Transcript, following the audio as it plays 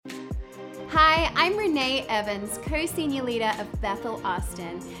Hi, I'm Renee Evans, co-senior leader of Bethel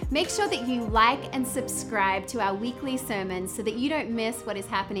Austin. Make sure that you like and subscribe to our weekly sermons so that you don't miss what is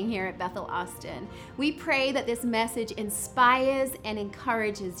happening here at Bethel Austin. We pray that this message inspires and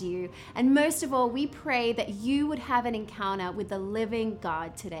encourages you. And most of all, we pray that you would have an encounter with the living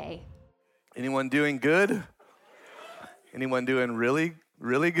God today. Anyone doing good? Anyone doing really,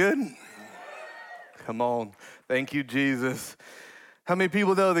 really good? Come on. Thank you, Jesus. How many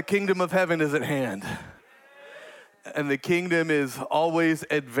people know the kingdom of heaven is at hand? And the kingdom is always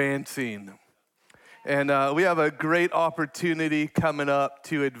advancing. And we have a great opportunity coming up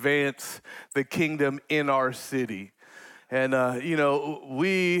to advance the kingdom in our city. And,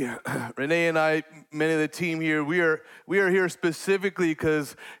 we, Renee and I, many of the team here, we are here specifically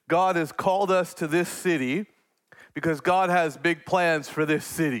because God has called us to this city because God has big plans for this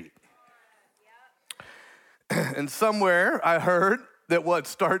city. And somewhere I heard that what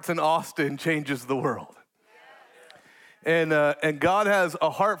starts in Austin changes the world. And God has a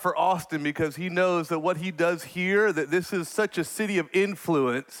heart for Austin because he knows that what he does here, that this is such a city of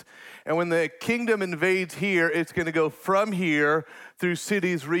influence. And when the kingdom invades here, it's going to go from here through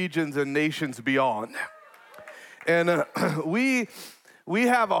cities, regions, and nations beyond. And we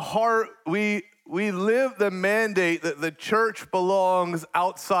have a heart, we live the mandate that the church belongs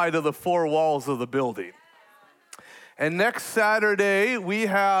outside of the four walls of the building. And next Saturday, we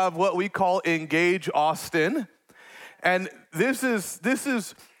have what we call Engage Austin. And this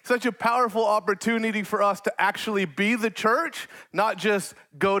is such a powerful opportunity for us to actually be the church, not just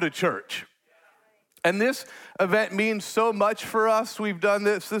go to church. And this event means so much for us. We've done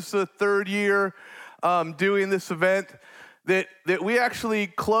this. This is the third year doing this event that we actually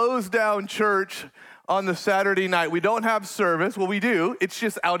close down church on the Saturday night. We don't have service. Well, we do. It's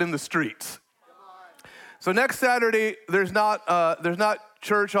just out in the streets. So next Saturday, there's not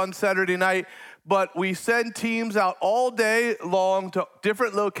church on Saturday night, but we send teams out all day long to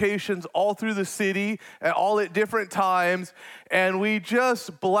different locations all through the city, and all at different times, and we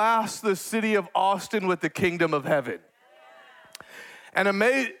just blast the city of Austin with the kingdom of heaven. And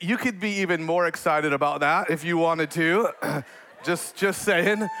you could be even more excited about that if you wanted to. just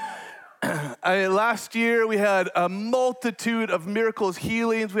saying. Last year, we had a multitude of miracles,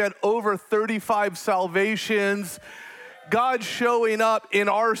 healings. We had over 35 salvations. God showing up in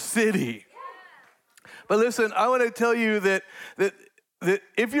our city. But listen, I want to tell you that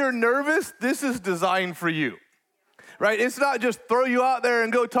if you're nervous, this is designed for you. Right? It's not just throw you out there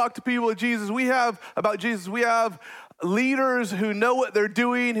and go talk to people about Jesus. We have leaders who know what they're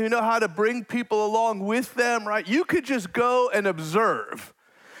doing, who know how to bring people along with them, right? You could just go and observe.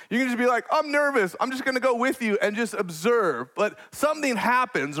 You can just be like, I'm nervous. I'm just going to go with you and just observe. But something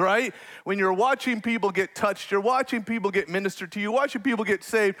happens, right? When you're watching people get touched, you're watching people get ministered to, you're watching people get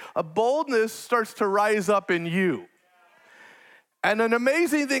saved, a boldness starts to rise up in you. And an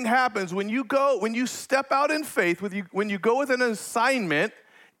amazing thing happens when you step out in faith, when you go with an assignment,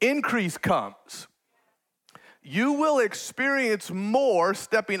 increase comes. You will experience more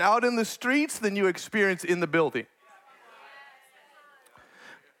stepping out in the streets than you experience in the building.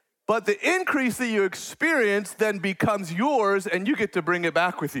 But the increase that you experience then becomes yours, and you get to bring it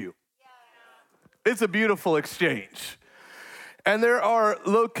back with you. It's a beautiful exchange. And there are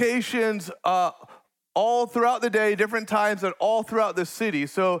locations all throughout the day, different times, and all throughout the city.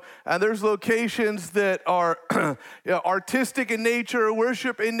 So there's locations that are artistic in nature,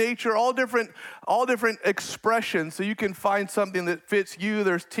 worship in nature, all different expressions. So you can find something that fits you.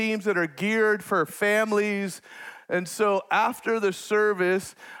 There's teams that are geared for families. And so after the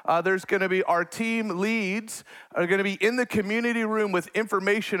service, there's going to be our team leads are going to be in the community room with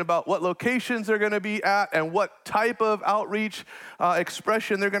information about what locations they're going to be at and what type of outreach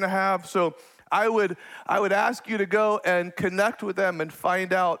expression they're going to have. So I would ask you to go and connect with them and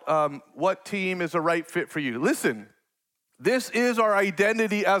find out what team is a right fit for you. Listen, this is our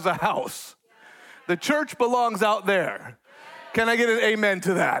identity as a house. The church belongs out there. Can I get an amen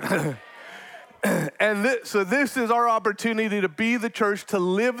to that? And so this is our opportunity to be the church, to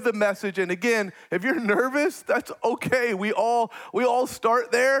live the message. And again, if you're nervous, that's okay. We all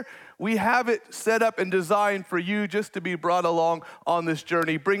start there. We have it set up and designed for you just to be brought along on this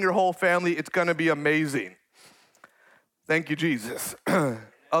journey. Bring your whole family. It's going to be amazing. Thank you, Jesus.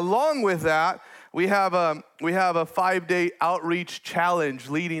 Along with that, we have a 5-day outreach challenge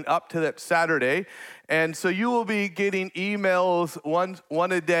leading up to that Saturday. And so you will be getting emails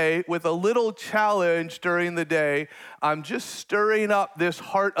one a day with a little challenge during the day. I'm just stirring up this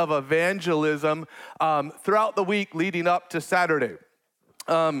heart of evangelism throughout the week leading up to Saturday.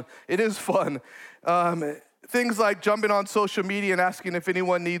 It is fun. things like jumping on social media and asking if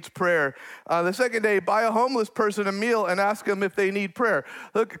anyone needs prayer. The second day, buy a homeless person a meal and ask them if they need prayer.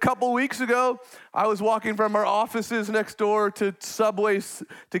 Look, a couple weeks ago, I was walking from our offices next door to Subway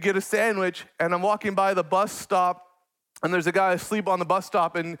to get a sandwich, and I'm walking by the bus stop, and there's a guy asleep on the bus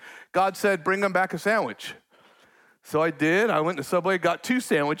stop, and God said, bring him back a sandwich. So I did. I went to Subway, got 2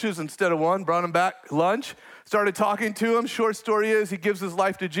 sandwiches instead of 1, brought him back lunch, started talking to him. Short story is he gives his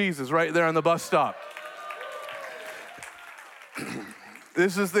life to Jesus right there on the bus stop.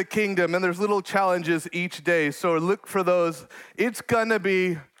 This is the kingdom, and there's little challenges each day, so look for those. It's gonna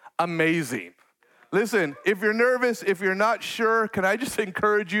be amazing. Listen, if you're nervous, if you're not sure, can I just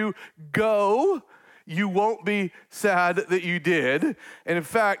encourage you, go. You won't be sad that you did. And in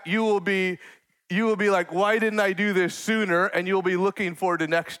fact, you will be like, why didn't I do this sooner? And you'll be looking forward to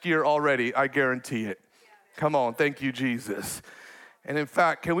next year already, I guarantee it. Come on, thank you, Jesus. And in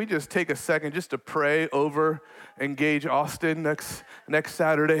fact, can we just take a second just to pray over Engage Austin next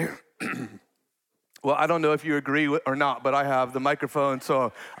Saturday? Well, I don't know if you agree or not, but I have the microphone,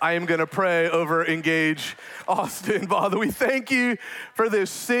 so I am going to pray over Engage Austin. Father, we thank you for this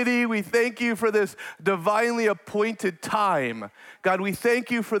city. We thank you for this divinely appointed time. God, we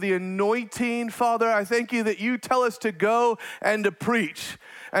thank you for the anointing, Father. I thank you that you tell us to go and to preach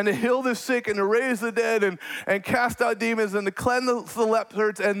and to heal the sick and to raise the dead and cast out demons and to cleanse the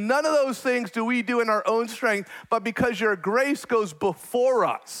lepers. And none of those things do we do in our own strength, but because your grace goes before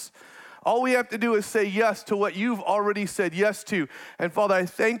us. All we have to do is say yes to what you've already said yes to. And Father, I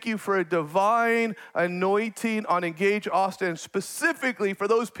thank you for a divine anointing on Engage Austin, specifically for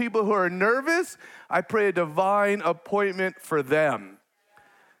those people who are nervous. I pray a divine appointment for them.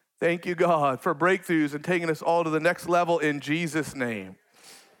 Thank you, God, for breakthroughs and taking us all to the next level in Jesus' name.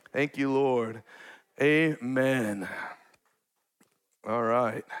 Thank you, Lord. Amen. All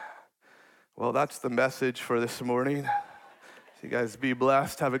right. Well, that's the message for this morning. You guys be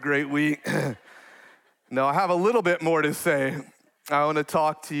blessed. Have a great week. Now, I have a little bit more to say. I want to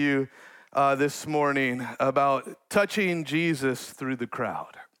talk to you this morning about touching Jesus through the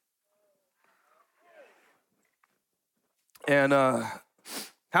crowd. And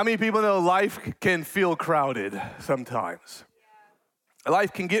how many people know life can feel crowded sometimes?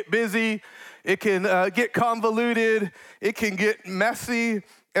 Life can get busy. It can get convoluted. It can get messy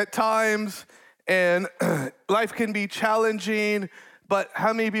at times. And life can be challenging, but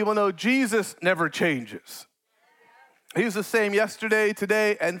how many people know Jesus never changes? He's the same yesterday,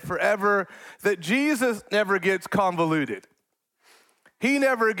 today, and forever, that Jesus never gets convoluted. He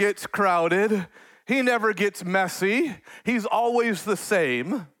never gets crowded. He never gets messy. He's always the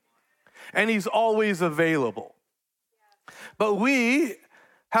same, and he's always available. But we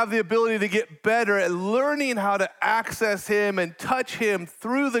have the ability to get better at learning how to access him and touch him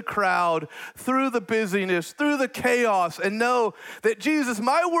through the crowd, through the busyness, through the chaos, and know that Jesus,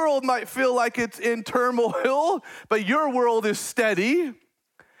 my world might feel like it's in turmoil, but your world is steady.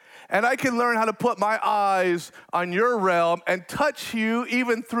 And I can learn how to put my eyes on your realm and touch you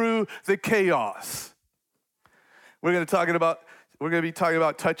even through the chaos. We're going to be talking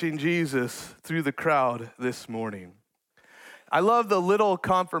about touching Jesus through the crowd this morning. I love the little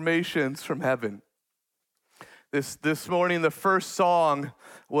confirmations from heaven. This morning, the first song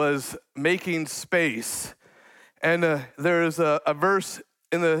was Making Space. And there's a verse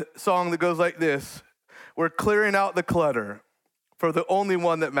in the song that goes like this. We're clearing out the clutter for the only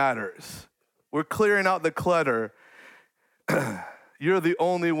one that matters. We're clearing out the clutter. You're the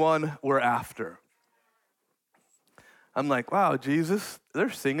only one we're after. I'm like, wow, Jesus, they're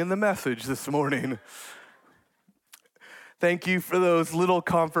singing the message this morning. Thank you for those little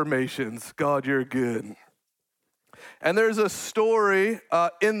confirmations. God, you're good. And there's a story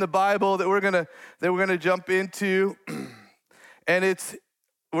in the Bible that we're gonna jump into, and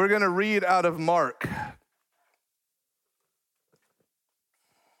we're gonna read out of Mark.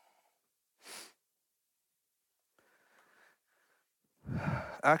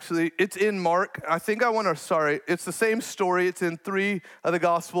 Actually, it's in Mark. It's the same story. It's in 3 of the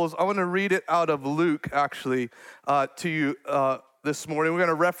Gospels. I want to read it out of Luke, actually, to you this morning. We're going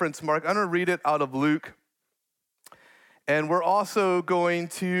to reference Mark. I'm going to read it out of Luke. And we're also going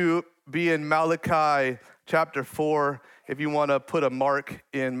to be in Malachi chapter 4, if you want to put a mark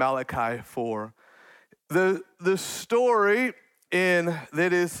in Malachi 4. The story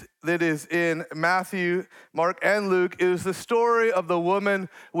that is in Matthew, Mark, and Luke is the story of the woman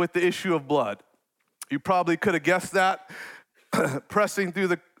with the issue of blood. You probably could have guessed that, pressing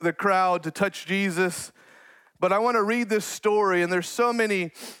through the crowd to touch Jesus. But I want to read this story, and there's so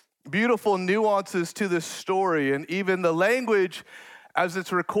many beautiful nuances to this story, and even the language as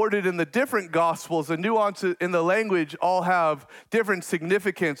it's recorded in the different gospels, the nuances in the language all have different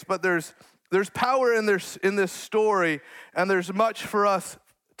significance, but there's power in this story, and there's much for us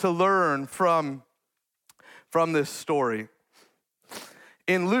to learn from this story.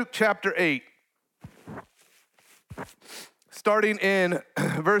 In Luke chapter 8, starting in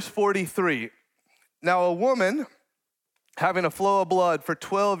verse 43, now a woman having a flow of blood for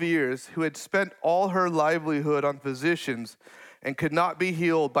 12 years, who had spent all her livelihood on physicians and could not be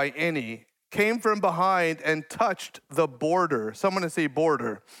healed by any, came from behind and touched the border. Someone to say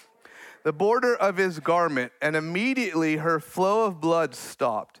border. The border of his garment, and immediately her flow of blood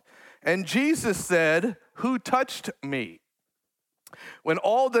stopped. And Jesus said, "Who touched me?" When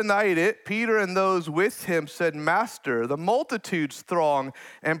all denied it, Peter and those with him said, "Master, the multitudes throng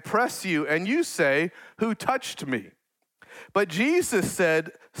and press you, and you say, 'Who touched me?'" But Jesus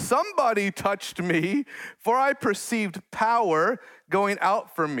said, "Somebody touched me, for I perceived power going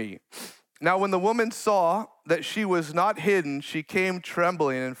out from me." Now when the woman saw that she was not hidden, she came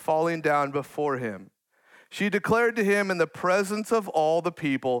trembling and falling down before him. She declared to him in the presence of all the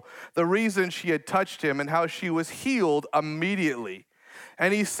people the reason she had touched him and how she was healed immediately.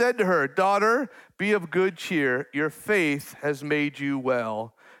 And he said to her, "Daughter, be of good cheer. Your faith has made you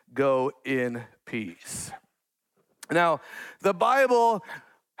well. Go in peace." Now, the Bible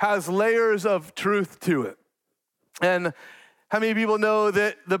has layers of truth to it. And how many people know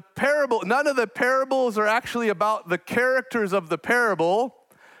that none of the parables are actually about the characters of the parable,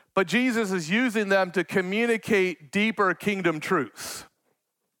 but Jesus is using them to communicate deeper kingdom truths.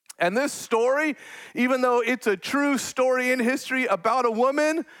 And this story, even though it's a true story in history about a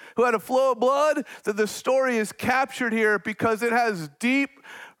woman who had a flow of blood, that the story is captured here because it has deep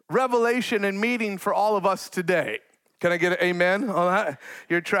revelation and meaning for all of us today. Can I get an amen on that?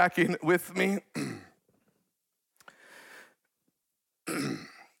 You're tracking with me?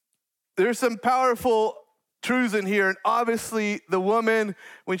 There's some powerful truths in here. And obviously, the woman,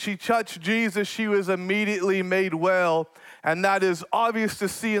 when she touched Jesus, she was immediately made well. And that is obvious to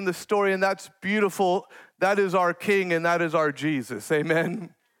see in the story, and that's beautiful. That is our King, and that is our Jesus.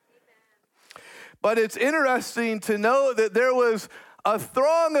 Amen? But it's interesting to know that there was a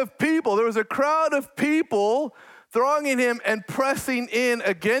throng of people. There was a crowd of people thronging him and pressing in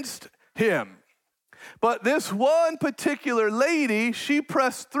against him. But this one particular lady, she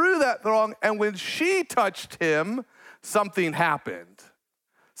pressed through that throng, and when she touched him, something happened.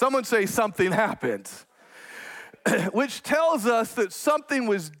 Someone say something happened. Which tells us that something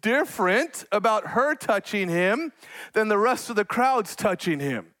was different about her touching him than the rest of the crowds touching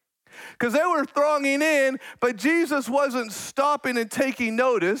him. Because they were thronging in, but Jesus wasn't stopping and taking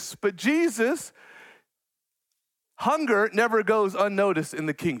notice. But Jesus, hunger never goes unnoticed in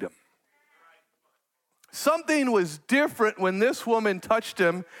the kingdom. Something was different when this woman touched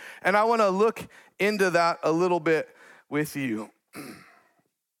him, and I want to look into that a little bit with you.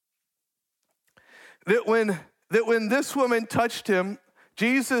 That when this woman touched him,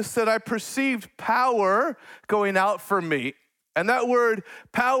 Jesus said, "I perceived power going out from me." And that word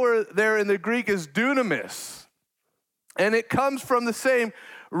power there in the Greek is dunamis. And it comes from the same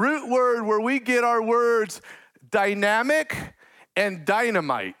root word where we get our words dynamic and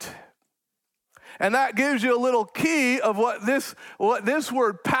dynamite. And that gives you a little key of what this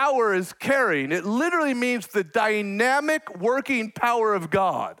word power is carrying. It literally means the dynamic working power of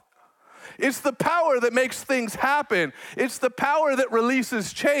God. It's the power that makes things happen. It's the power that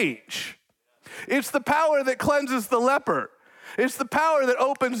releases change. It's the power that cleanses the leper. It's the power that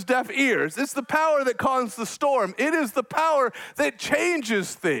opens deaf ears. It's the power that calms the storm. It is the power that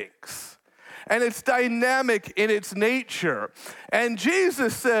changes things. And it's dynamic in its nature. And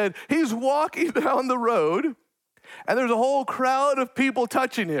Jesus said he's walking down the road, and there's a whole crowd of people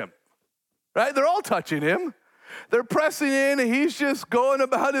touching him, right? They're all touching him. They're pressing in, and he's just going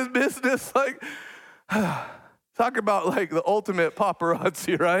about his business like, talk about like the ultimate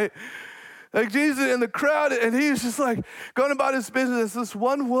paparazzi, right? Like Jesus in the crowd, and he's just like going about his business. This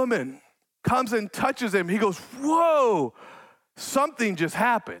one woman comes and touches him. He goes, whoa, something just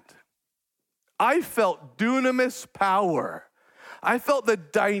happened. I felt dunamis power. I felt the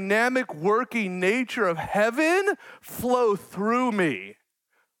dynamic working nature of heaven flow through me.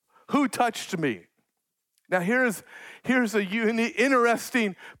 Who touched me? Now here's a unique,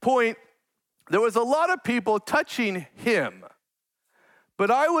 interesting point. There was a lot of people touching him. But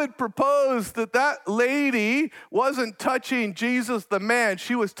I would propose that lady wasn't touching Jesus the man.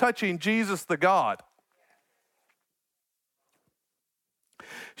 She was touching Jesus the God.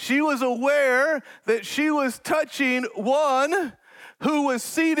 She was aware that she was touching one who was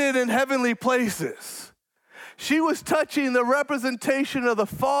seated in heavenly places. She was touching the representation of the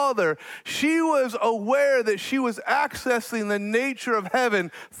Father. She was aware that she was accessing the nature of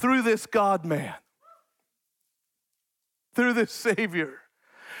heaven through this God-man, through this Savior.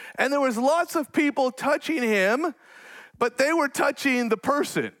 And there was lots of people touching him, but they were touching the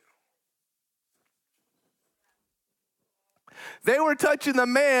person. They were touching the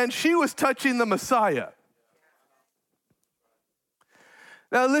man. She was touching the Messiah.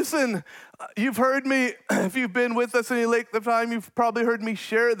 Now listen, you've heard me, if you've been with us any length of time, you've probably heard me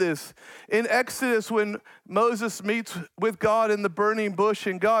share this. In Exodus, when Moses meets with God in the burning bush,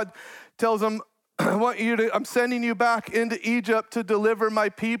 and God tells him, I'm sending you back into Egypt to deliver my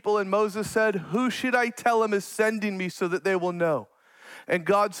people. And Moses said, who should I tell him is sending me so that they will know? And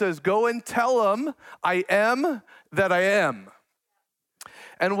God says, go and tell them, I am that I am.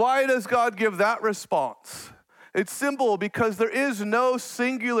 And why does God give that response? It's simple, because there is no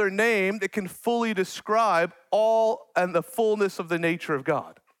singular name that can fully describe all and the fullness of the nature of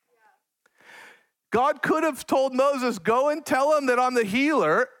God. God could have told Moses, go and tell him that I'm the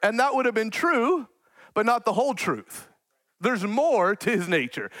healer, and that would have been true, but not the whole truth. There's more to his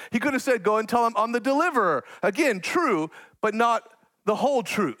nature. He could have said, go and tell him I'm the deliverer. Again, true, but not the whole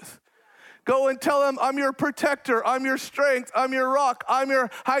truth. Go and tell him I'm your protector, I'm your strength, I'm your rock, I'm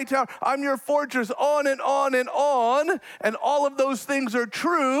your high tower, I'm your fortress, on and on and on. And all of those things are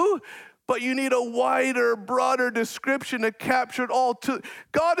true, but you need a wider, broader description to capture it all.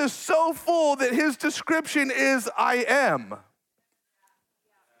 God is so full that his description is I am.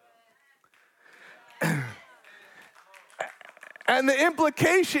 And the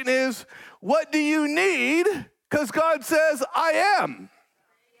implication is, what do you need? Because God says, I am.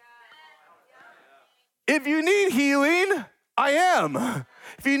 If you need healing, I am.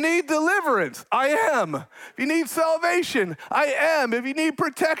 If you need deliverance, I am. If you need salvation, I am. If you need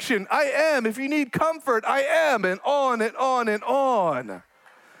protection, I am. If you need comfort, I am. And on and on and on.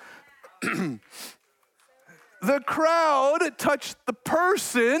 The crowd touched the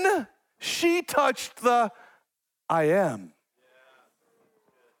person. She touched the I am.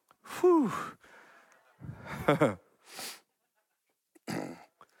 Whew.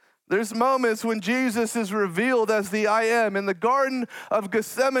 There's moments when Jesus is revealed as the I am. In the Garden of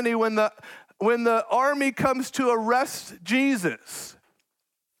Gethsemane, when the army comes to arrest Jesus,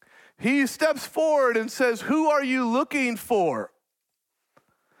 he steps forward and says, who are you looking for?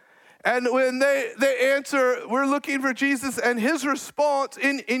 And when they answer, we're looking for Jesus, and his response,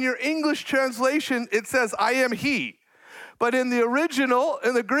 in your English translation, it says, I am he. But in the original,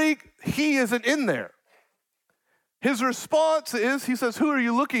 in the Greek, he isn't in there. His response is, he says, who are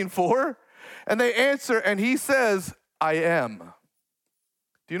you looking for? And they answer, and he says, I am.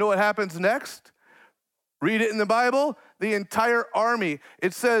 Do you know what happens next? Read it in the Bible. The entire army,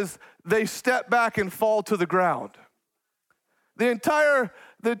 it says, they step back and fall to the ground. The entire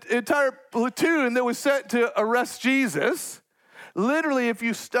platoon that was sent to arrest Jesus, literally, if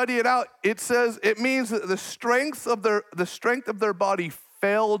you study it out, it means that the strength of their body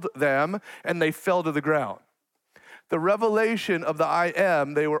failed them, and they fell to the ground. The revelation of the I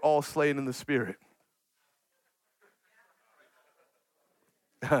am, they were all slain in the Spirit.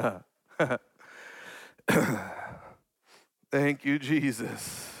 Thank you,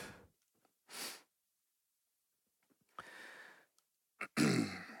 Jesus.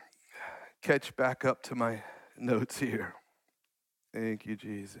 Catch back up to my notes here. Thank you,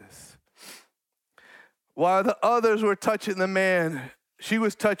 Jesus. While the others were touching the man, she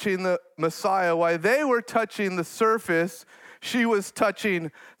was touching the Messiah. While they were touching the surface, she was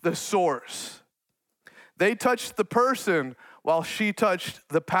touching the source. They touched the person while she touched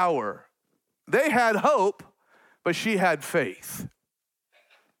the power. They had hope, but she had faith.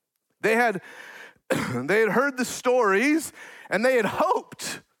 They had heard the stories, and they had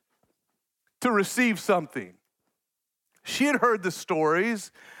hoped to receive something. She had heard the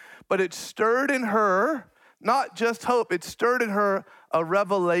stories, but it stirred in her not just hope, it stirred in her a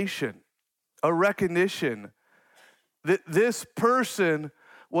revelation, a recognition that this person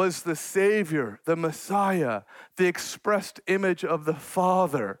was the Savior, the Messiah, the expressed image of the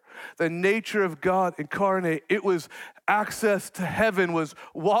Father, the nature of God incarnate. It was access to heaven was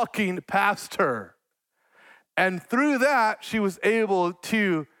walking past her. And through that, she was able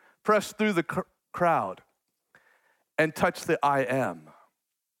to press through the crowd and touch the I am.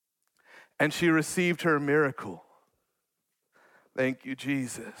 And she received her miracle. Thank you,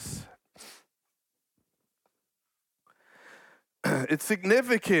 Jesus. It's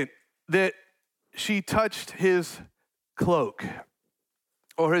significant that she touched his cloak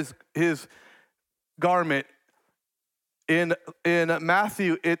or his garment. In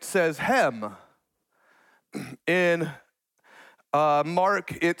Matthew, it says hem, In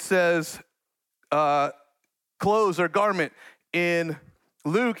Mark, it says clothes or garment. In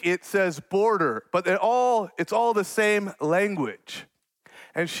Luke, it says border, but it's all the same language.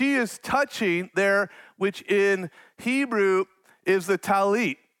 And she is touching there, which in Hebrew is the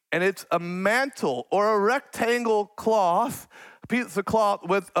talit, and it's a mantle or a rectangle cloth, a piece of cloth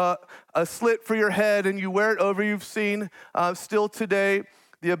with a slit for your head, and you wear it over. You've seen still today,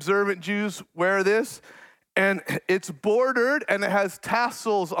 the observant Jews wear this, and it's bordered, and it has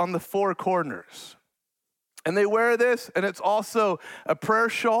tassels on the four corners. And they wear this, and it's also a prayer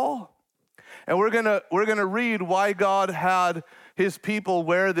shawl. And we're gonna read why God had his people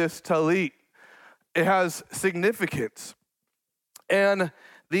wear this talit. It has significance. And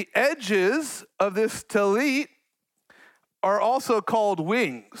the edges of this talit are also called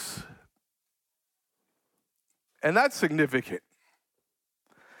wings. And that's significant.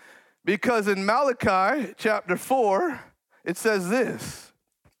 Because in Malachi chapter 4, it says this,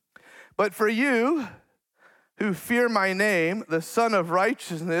 "But for you who fear my name, the Son of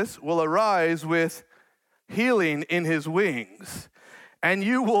Righteousness will arise with healing in his wings, and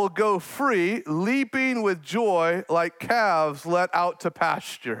you will go free, leaping with joy like calves let out to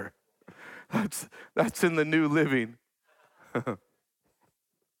pasture." That's in the New Living.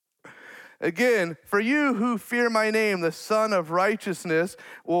 Again, "For you who fear my name, the Son of Righteousness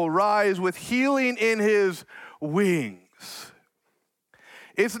will rise with healing in his wings."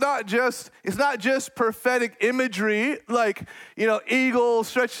 It's not just prophetic imagery, like, eagle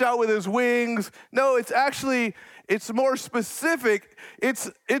stretched out with his wings. No, it's more specific. It's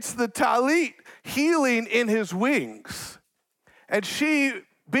the talit healing in his wings. And she,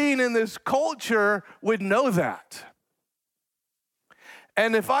 being in this culture, would know that.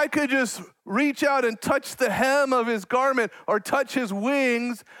 And if I could just reach out and touch the hem of his garment or touch his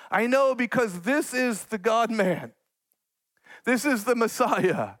wings, I know, because this is the God-man. This is the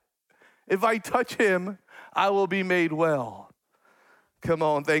Messiah. If I touch him, I will be made well. Come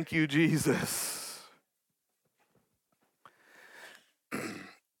on, thank you, Jesus.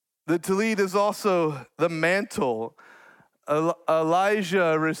 The talit is also the mantle.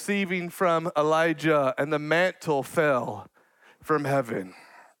 Elijah receiving from Elijah, and the mantle fell from heaven.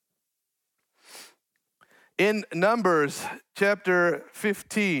 In Numbers chapter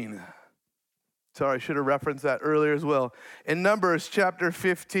 15, sorry, I should have referenced that earlier as well. In Numbers chapter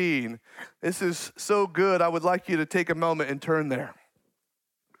 15, this is so good, I would like you to take a moment and turn there.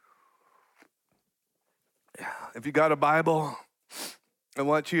 If you got a Bible, I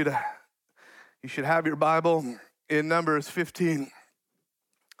want you should have your Bible in Numbers 15.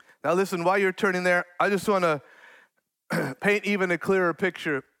 Now listen, while you're turning there, I just want to paint even a clearer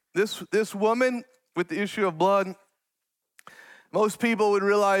picture. This woman with the issue of blood, most people would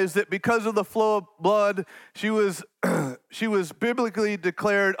realize that because of the flow of blood, she was biblically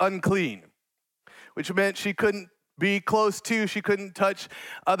declared unclean, which meant she couldn't be close to, she couldn't touch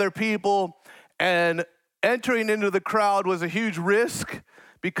other people, and entering into the crowd was a huge risk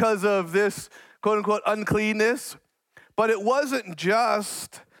because of this quote-unquote uncleanness. But it wasn't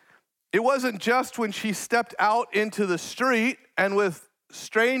just when she stepped out into the street and with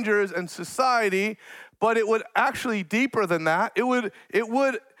strangers and society, but it would actually deeper than that. It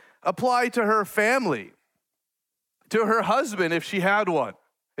would apply to her family, to her husband if she had one.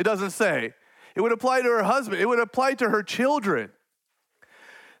 It doesn't say. It would apply to her husband. It would apply to her children.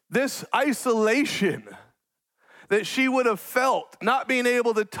 This isolation that she would have felt, not being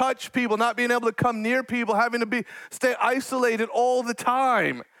able to touch people, not being able to come near people, having to stay isolated all the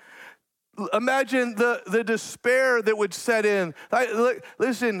time. Imagine the despair that would set in.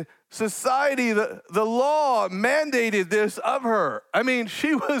 Listen, society, the law mandated this of her. I mean,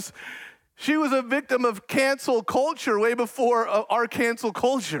 she was a victim of cancel culture way before our cancel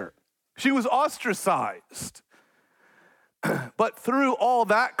culture. She was ostracized. But through all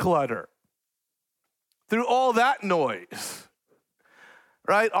that clutter, through all that noise,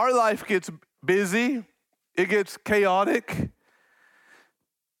 right? Our life gets busy, it gets chaotic.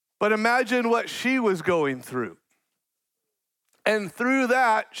 But imagine what she was going through. And through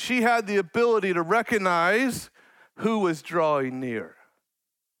that, she had the ability to recognize who was drawing near.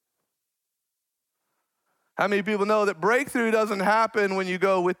 How many people know that breakthrough doesn't happen when you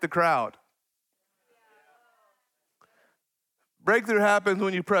go with the crowd? Breakthrough happens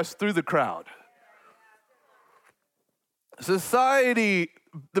when you press through the crowd. Society,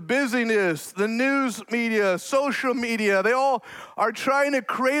 the busyness, the news media, social media, they all are trying to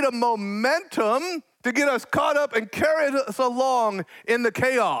create a momentum to get us caught up and carry us along in the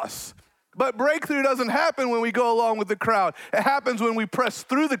chaos. But breakthrough doesn't happen when we go along with the crowd. It happens when we press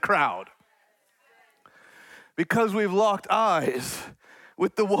through the crowd. because we've locked eyes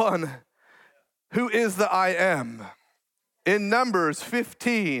with the one who is the I am. In Numbers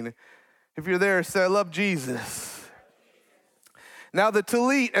 15, if you're there, say, I love Jesus. Now the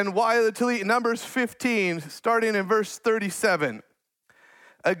Talit, and why the Talit? Numbers 15, starting in verse 37.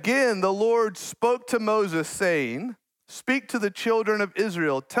 Again, the Lord spoke to Moses, saying, speak to the children of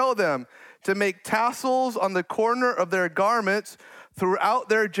Israel. Tell them to make tassels on the corner of their garments throughout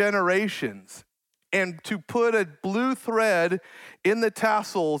their generations, and to put a blue thread in the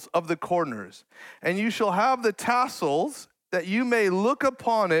tassels of the corners. And you shall have the tassels that you may look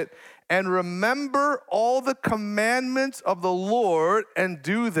upon it and remember all the commandments of the Lord and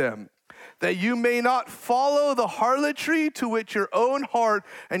do them, that you may not follow the harlotry to which your own heart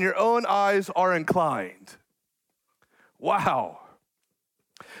and your own eyes are inclined. Wow.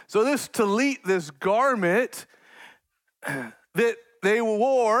 So this talit, this garment that they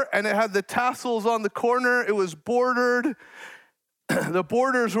wore, and it had the tassels on the corner, it was bordered. The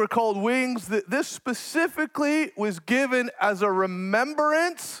borders were called wings. This specifically was given as a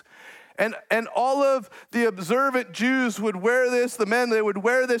remembrance, and all of the observant Jews would wear this, the men, they would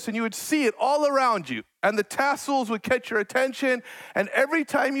wear this, and you would see it all around you, and the tassels would catch your attention, and every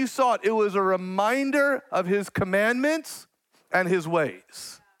time you saw it, it was a reminder of his commandments and his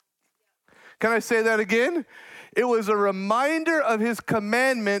ways. Can I say that again? It was a reminder of his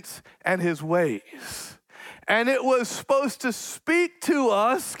commandments and his ways. And it was supposed to speak to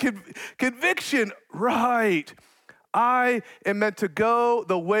us, conviction, right. I am meant to go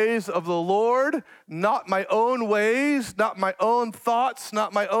the ways of the Lord, not my own ways, not my own thoughts,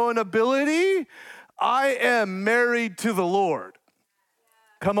 not my own ability. I am married to the Lord.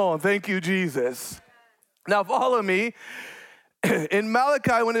 Come on, thank you, Jesus. Now follow me. In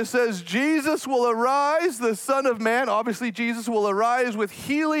Malachi, when it says Jesus will arise, the Son of Man, obviously Jesus will arise with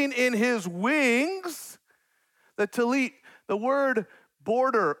healing in his wings. The talit, the word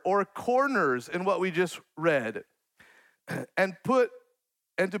border or corners in what we just read, and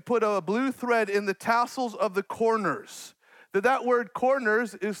to put a blue thread in the tassels of the corners. That word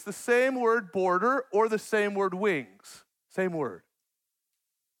corners is the same word border or the same word wings. Same word.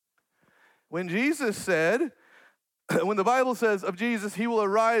 When Jesus said, when the Bible says of Jesus, he will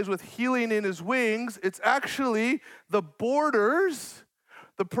arise with healing in his wings, it's actually the borders,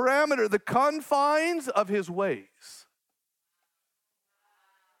 the parameter, the confines of his ways.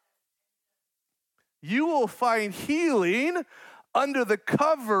 You will find healing under the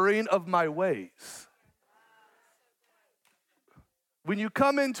covering of my ways. When you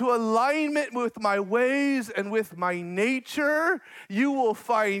come into alignment with my ways and with my nature, you will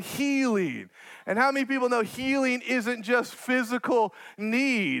find healing. And how many people know healing isn't just physical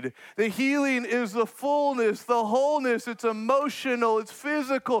need? The healing is the fullness, the wholeness. It's emotional, it's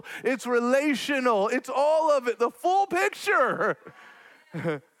physical, it's relational, it's all of it, the full picture.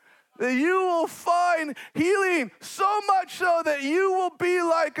 That you will find healing so much so that you will be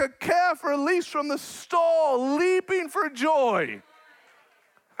like a calf released from the stall, leaping for joy.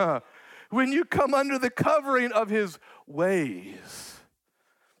 When you come under the covering of his ways.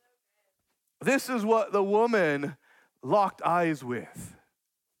 This is what the woman locked eyes with.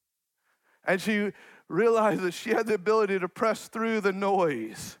 And she realized that she had the ability to press through the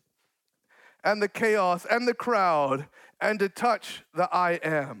noise and the chaos and the crowd and to touch the I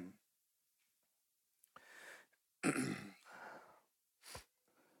am.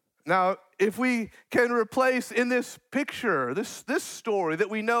 Now, if we can replace in this picture, this story that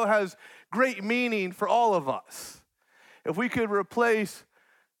we know has great meaning for all of us, if we could replace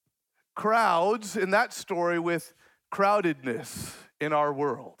crowds in that story with crowdedness in our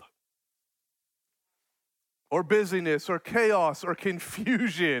world, or busyness, or chaos, or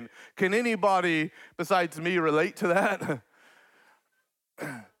confusion, can anybody besides me relate to that?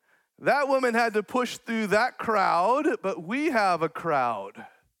 That woman had to push through that crowd, but we have a crowd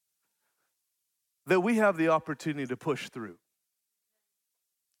that we have the opportunity to push through.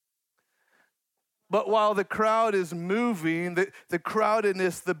 But while the crowd is moving, the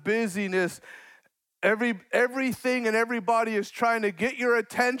crowdedness, the busyness, everything and everybody is trying to get your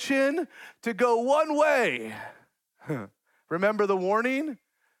attention to go one way. Remember the warning?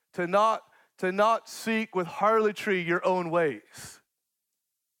 To not seek with harlotry your own ways.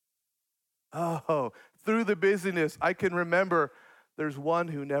 Oh, through the busyness, I can remember there's one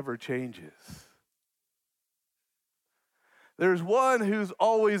who never changes. There's one who's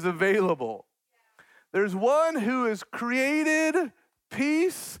always available. There's one who has created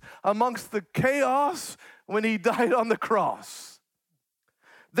peace amongst the chaos when he died on the cross.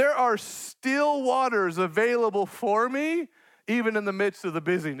 There are still waters available for me, even in the midst of the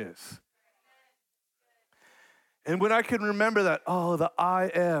busyness. And when I can remember that, oh, the I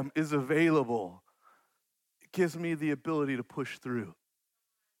am is available, it gives me the ability to push through.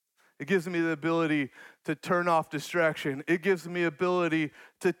 It gives me the ability to turn off distraction. It gives me the ability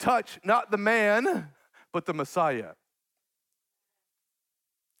to touch not the man, but the Messiah.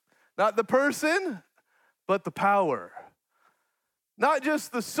 Not the person, but the power. Not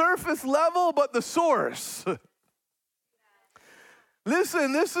just the surface level, but the source.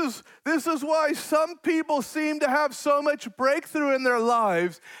 Listen, this is why some people seem to have so much breakthrough in their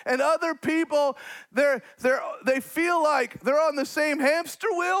lives, and other people, they feel like they're on the same hamster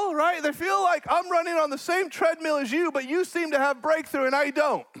wheel, right? They feel like I'm running on the same treadmill as you, but you seem to have breakthrough and I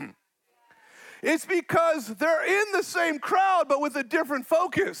don't. It's because they're in the same crowd, but with a different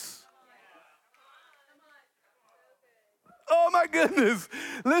focus. Oh my goodness.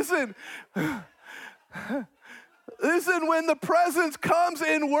 Listen, when the presence comes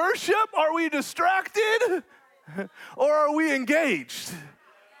in worship, are we distracted or are we engaged?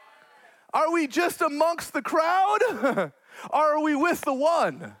 Are we just amongst the crowd or are we with the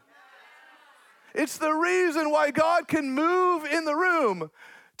one? It's the reason why God can move in the room.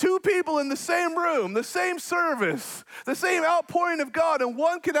 Two people in the same room, the same service, the same outpouring of God, and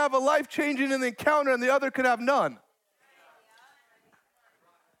one could have a life-changing encounter and the other could have none.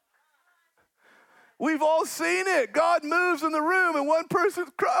 We've all seen it. God moves in the room and one person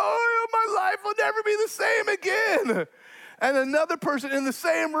cries, oh, my life will never be the same again. And another person in the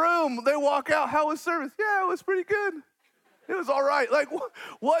same room, they walk out, how was service? Yeah, it was pretty good. It was all right. Like,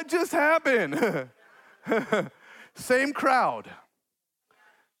 what just happened? Same crowd.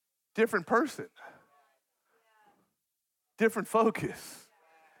 Different person. Different focus.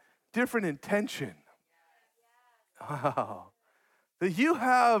 Different intention. Wow. That you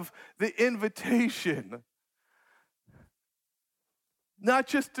have the invitation not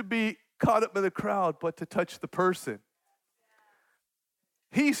just to be caught up in the crowd, but to touch the person.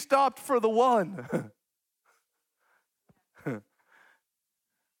 He stopped for the one.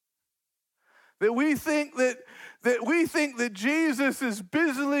 That we think that Jesus is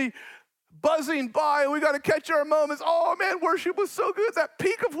busily buzzing by and we got to catch our moments. Oh man, worship was so good. That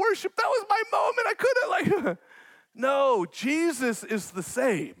peak of worship, that was my moment. I couldn't No, Jesus is the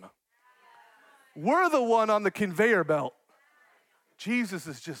same. We're the one on the conveyor belt. Jesus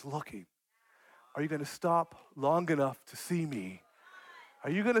is just looking. Are you going to stop long enough to see me? Are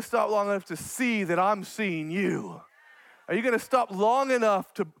you going to stop long enough to see that I'm seeing you? Are you going to stop long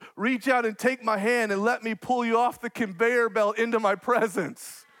enough to reach out and take my hand and let me pull you off the conveyor belt into my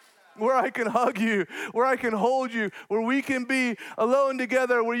presence? Where I can hug you, where I can hold you, where we can be alone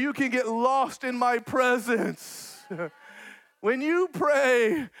together, where you can get lost in my presence. When you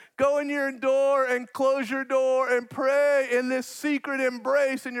pray, go in your door and close your door and pray in this secret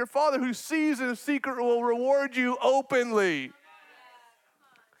embrace, and your Father who sees in secret will reward you openly.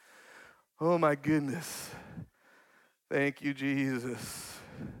 Oh my goodness. Thank you, Jesus.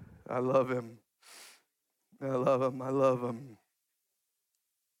 I love him. I love him. I love him.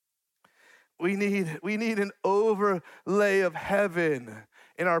 We need an overlay of heaven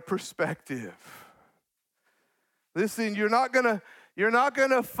in our perspective. Listen, you're not gonna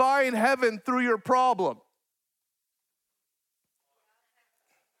find heaven through your problem.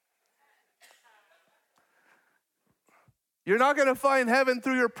 You're not gonna find heaven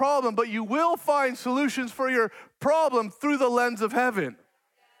through your problem, but you will find solutions for your problem through the lens of heaven.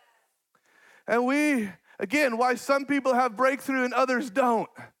 And why some people have breakthrough and others don't.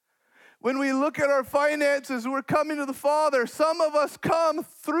 When we look at our finances, we're coming to the Father. Some of us come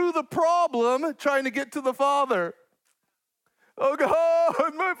through the problem trying to get to the Father. Oh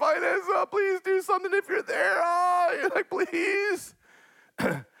God, my finances, please do something if you're there. You're like, please.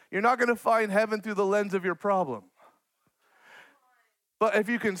 You're not going to find heaven through the lens of your problem. But if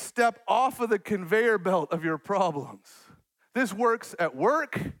you can step off of the conveyor belt of your problems, this works at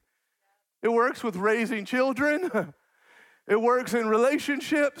work. It works with raising children. It works in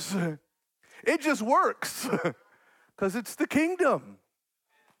relationships. It just works because it's the kingdom.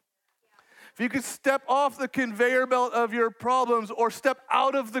 If you could step off the conveyor belt of your problems or step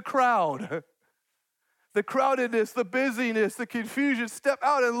out of the crowd, the crowdedness, the busyness, the confusion, step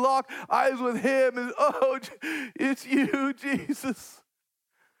out and lock eyes with him and, oh, it's you, Jesus,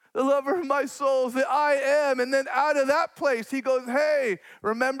 the lover of my soul, the I am. And then out of that place, he goes, hey,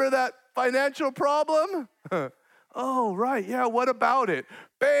 remember that financial problem? Oh, right, yeah, what about it?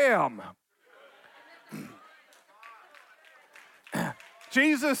 Bam.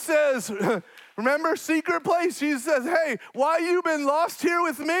 Jesus says, remember secret place? Jesus says, hey, why you been lost here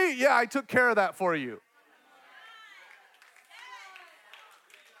with me? Yeah, I took care of that for you.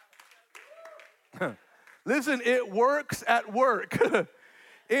 Listen, it works at work.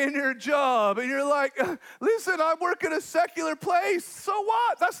 In your job, and you're like, listen, I work in a secular place. So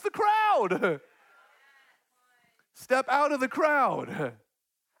what? That's the crowd. Step out of the crowd.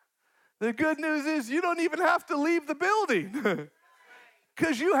 The good news is you don't even have to leave the building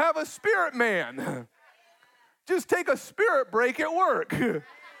because you have a spirit man. Just take a spirit break at work.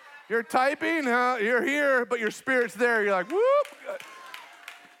 You're typing, you're here, but your spirit's there. You're like, whoop.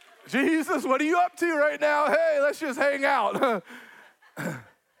 Jesus, what are you up to right now? Hey, let's just hang out.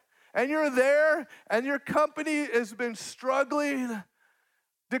 And you're there, and your company has been struggling,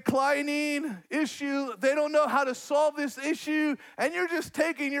 declining issue. They don't know how to solve this issue, and you're just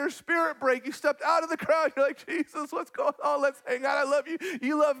taking your spirit break. You stepped out of the crowd. You're like, Jesus, what's going on? Let's hang out. I love you.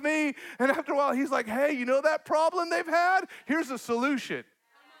 You love me. And after a while, he's like, hey, you know that problem they've had? Here's a solution.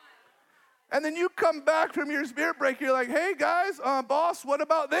 And then you come back from your spirit break. You're like, hey, guys, boss, what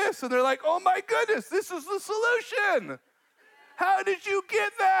about this? And they're like, oh, my goodness, this is the solution. How did you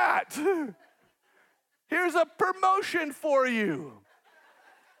get that? Here's a promotion for you.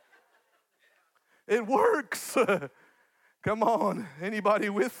 It works. Come on, anybody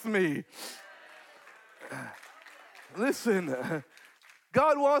with me? Listen,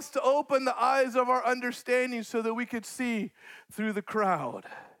 God wants to open the eyes of our understanding so that we could see through the crowd.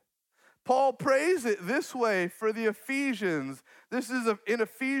 Paul prays it this way for the Ephesians. This is in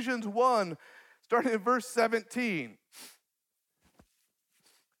Ephesians 1, starting in verse 17.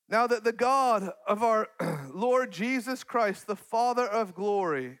 Now that the God of our Lord Jesus Christ, the Father of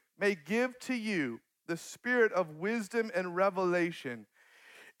glory, may give to you the spirit of wisdom and revelation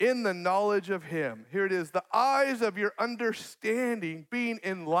in the knowledge of him. Here it is, the eyes of your understanding being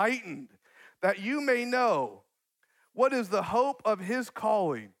enlightened, that you may know what is the hope of his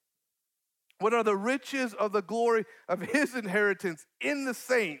calling, what are the riches of the glory of his inheritance in the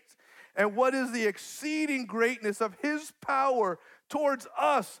saints, and what is the exceeding greatness of his power towards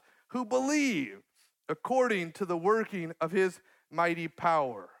us who believe, according to the working of his mighty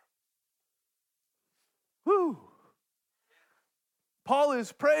power. Whew. Paul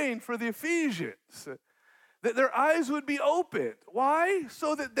is praying for the Ephesians that their eyes would be opened. Why?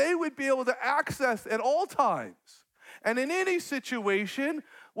 So that they would be able to access at all times and in any situation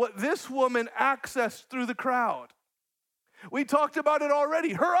what this woman accessed through the crowd. We talked about it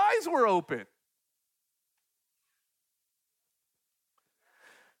already. Her eyes were open.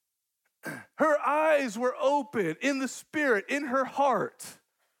 Her eyes were open in the spirit, in her heart.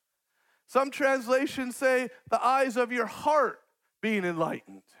 Some translations say the eyes of your heart being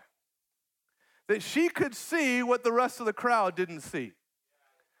enlightened. That she could see what the rest of the crowd didn't see.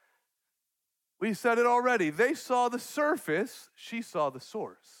 We said it already. They saw the surface, she saw the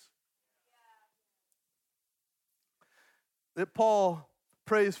source. That Paul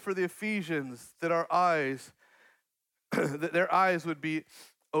prays for the Ephesians that our eyes, that their eyes would be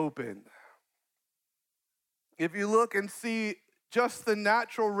open. If you look and see just the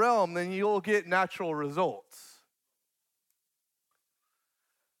natural realm, then you'll get natural results.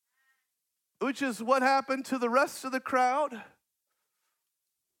 Which is what happened to the rest of the crowd.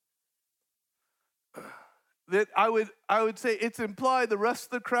 That I would say it's implied the rest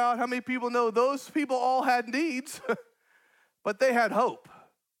of the crowd, how many people know those people all had needs, but they had hope.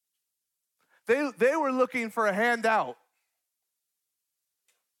 They were looking for a handout.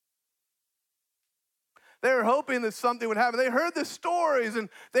 They were hoping that something would happen. They heard the stories and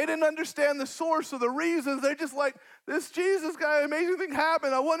they didn't understand the source or the reasons. They're just like, this Jesus guy, amazing thing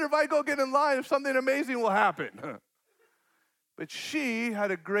happened. I wonder if I go get in line if something amazing will happen. But she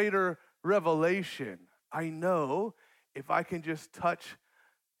had a greater revelation. I know if I can just touch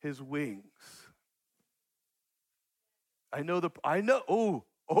his wings. I know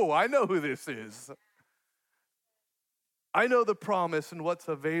who this is. I know the promise and what's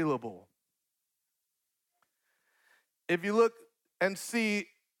available. If you look and see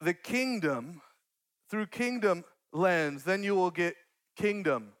the kingdom through kingdom lens, then you will get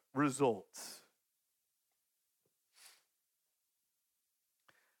kingdom results.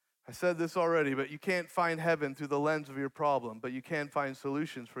 I said this already, but you can't find heaven through the lens of your problem, but you can find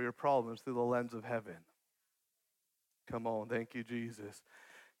solutions for your problems through the lens of heaven. Come on, thank you, Jesus.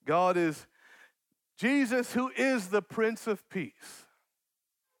 God is Jesus, who is the Prince of Peace.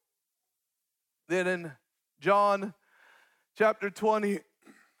 Then in John chapter 20,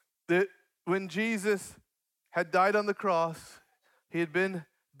 that when Jesus had died on the cross, he had been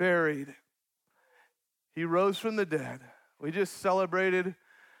buried, he rose from the dead. We just celebrated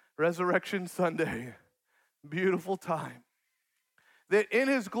Resurrection Sunday. Beautiful time. That in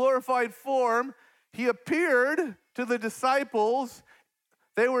his glorified form, he appeared to the disciples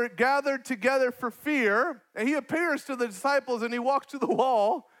They were gathered together for fear, and he appears to the disciples and he walks to the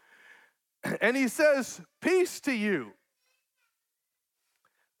wall and he says, "Peace to you."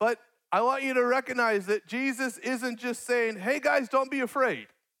 But I want you to recognize that Jesus isn't just saying, "Hey guys, don't be afraid."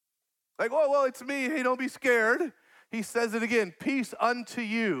 Like, "Oh, well, it's me. Hey, don't be scared." He says it again, "Peace unto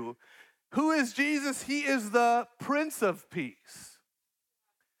you." Who is Jesus? He is the Prince of Peace.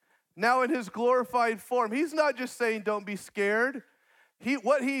 Now in his glorified form, he's not just saying don't be scared.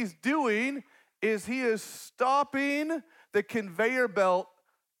 What he's doing is he is stopping the conveyor belt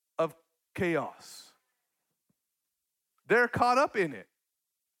of chaos. They're caught up in it.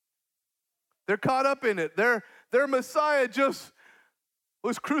 They're caught up in it. Their Messiah just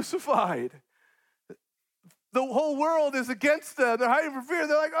was crucified. The whole world is against them. They're hiding for fear.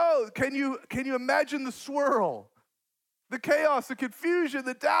 They're like, "Oh, can you imagine the swirl, the chaos, the confusion,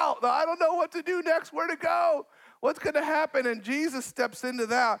 the doubt, I don't know what to do next, where to go, what's going to happen?" And Jesus steps into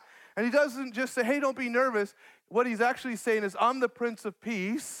that. And he doesn't just say, "Hey, don't be nervous." What he's actually saying is, "I'm the Prince of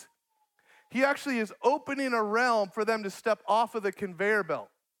Peace." He actually is opening a realm for them to step off of the conveyor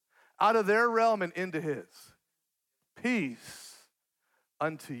belt, out of their realm and into his. Peace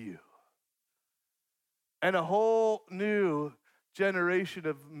unto you. And a whole new generation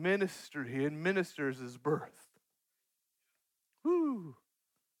of ministry and ministers is birthed. Woo.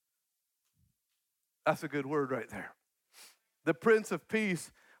 That's a good word right there. The Prince of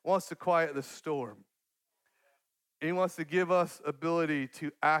Peace wants to quiet the storm. He wants to give us ability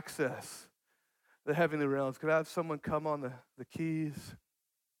to access the heavenly realms. Could I have someone come on the keys?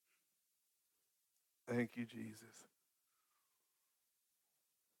 Thank you, Jesus.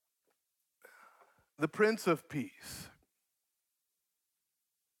 The Prince of Peace.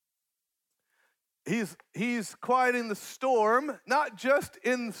 He's quieting the storm, not just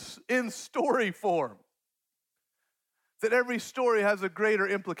in story form. That every story has a greater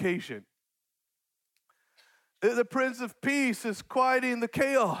implication. The Prince of Peace is quieting the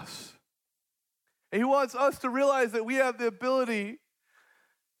chaos. And he wants us to realize that we have the ability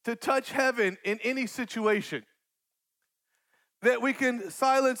to touch heaven in any situation. That we can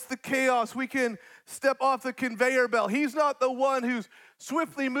silence the chaos. We can step off the conveyor belt. He's not the one who's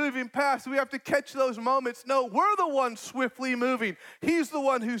swiftly moving past. We have to catch those moments. No, we're the one swiftly moving. He's the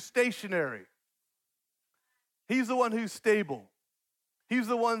one who's stationary. He's the one who's stable. He's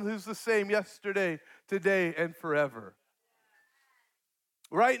the one who's the same yesterday, today, and forever.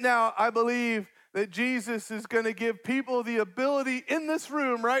 Right now, I believe that Jesus is going to give people the ability in this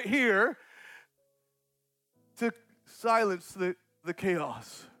room right here to silence the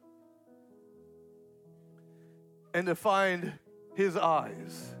chaos and to find his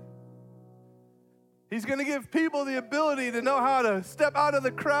eyes. He's going to give people the ability to know how to step out of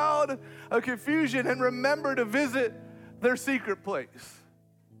the crowd of confusion and remember to visit their secret place.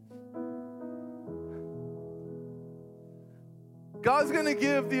 God's going to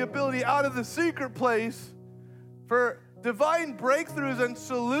give the ability out of the secret place for divine breakthroughs and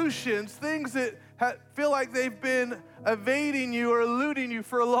solutions, things that feel like they've been evading you or eluding you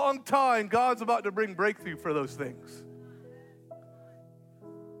for a long time. God's about to bring breakthrough for those things.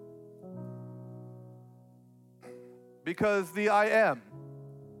 Because the I am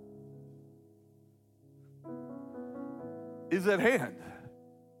is at hand.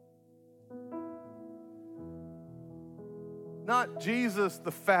 Not Jesus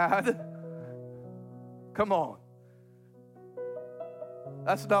the fad. Come on.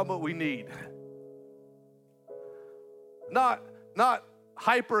 That's not what we need. Not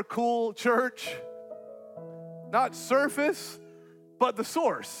hyper cool church. Not surface, but the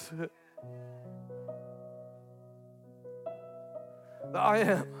source. The I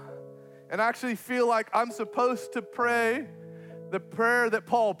am. And I actually feel like I'm supposed to pray the prayer that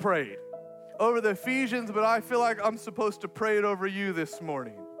Paul prayed over the Ephesians, but I feel like I'm supposed to pray it over you this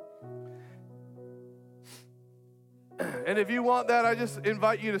morning. And if you want that, I just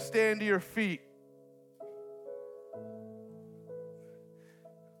invite you to stand to your feet.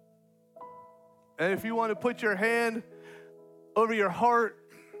 And if you want to put your hand over your heart,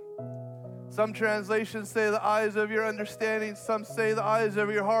 some translations say the eyes of your understanding, some say the eyes of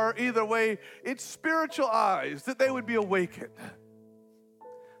your heart. Either way, it's spiritual eyes, that they would be awakened,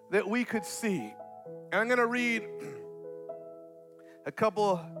 that we could see. And I'm going to read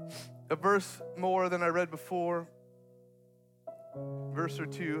a verse more than I read before. Verse or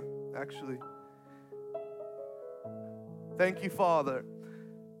two, actually. Thank you, Father.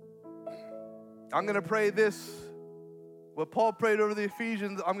 I'm going to pray this. What Paul prayed over the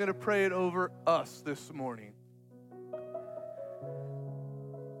Ephesians, I'm going to pray it over us this morning.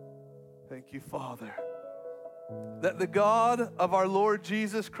 Thank you, Father. that the God of our Lord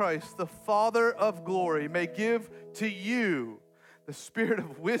Jesus Christ, the Father of glory, may give to you the spirit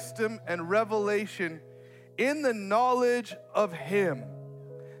of wisdom and revelation in the knowledge of Him,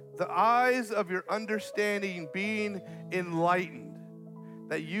 the eyes of your understanding being enlightened,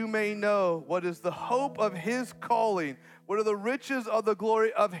 that you may know what is the hope of His calling, what are the riches of the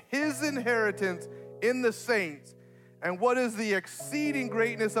glory of His inheritance in the saints, and what is the exceeding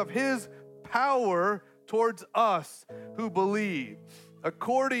greatness of His power towards us who believe,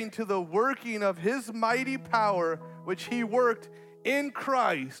 according to the working of His mighty power, which He worked in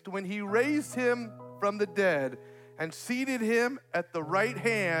Christ when He raised Him from the dead and seated Him at the right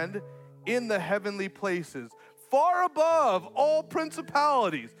hand in the heavenly places, far above all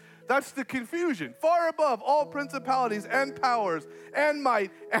principalities. That's the confusion. Far above all principalities and powers and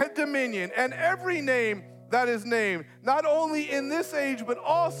might and dominion and every name that is named, not only in this age, but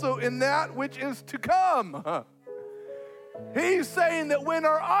also in that which is to come. He's saying that when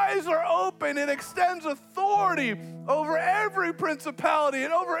our eyes are open, it extends authority over every principality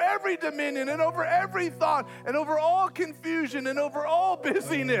and over every dominion and over every thought and over all confusion and over all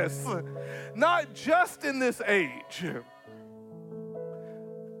busyness, not just in this age,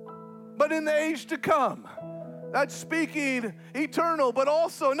 but in the age to come. That's speaking eternal, but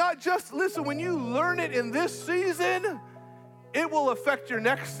also not just, listen, when you learn it in this season, it will affect your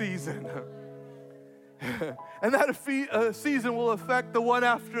next season. And that season will affect the one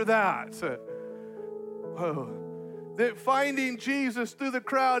after that. Whoa. That finding Jesus through the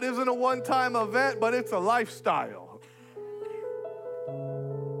crowd isn't a one-time event, but it's a lifestyle.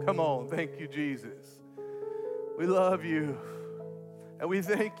 Come on, thank you, Jesus. We love you, and we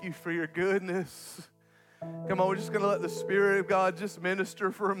thank you for your goodness. Come on, we're just going to let the Spirit of God just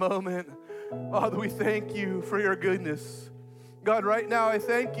minister for a moment. Father, we thank you for your goodness. God, right now I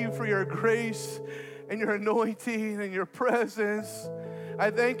thank you for your grace and your anointing and your presence.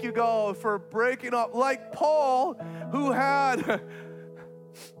 I thank you, God, for breaking up like Paul, who had,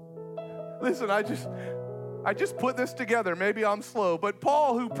 listen, I just put this together. Maybe I'm slow, but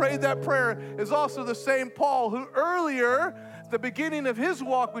Paul, who prayed that prayer, is also the same Paul who earlier, the beginning of his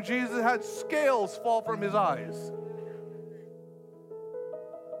walk with Jesus, had scales fall from his eyes.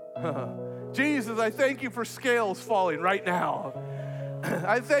 Jesus, I thank you for scales falling right now.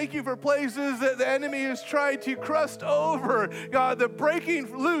 I thank you for places that the enemy has tried to crust over. God, the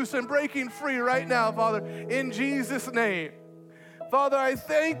breaking loose and breaking free right now, Father, in Jesus' name. Father, I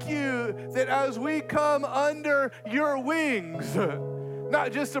thank you that as we come under your wings,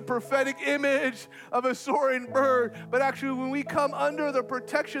 not just a prophetic image of a soaring bird, but actually when we come under the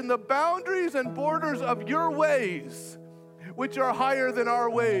protection, the boundaries and borders of your ways, which are higher than our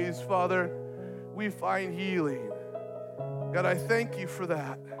ways, Father, we find healing. God, I thank you for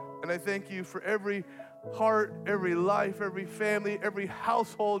that. And I thank you for every heart, every life, every family, every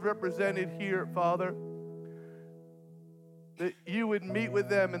household represented here, Father, that you would meet with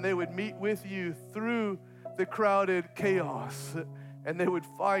them and they would meet with you through the crowded chaos, and they would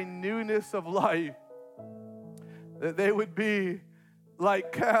find newness of life, that they would be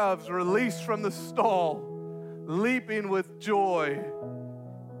like calves released from the stall, leaping with joy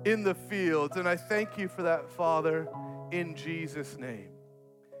in the fields. And I thank you for that, Father, in Jesus' name.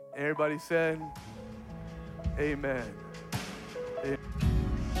 Everybody said, amen.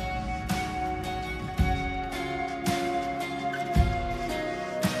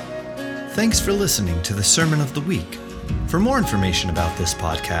 Thanks for listening to the Sermon of the Week. For more information about this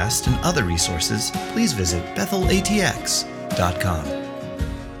podcast and other resources, please visit bethelatx.com.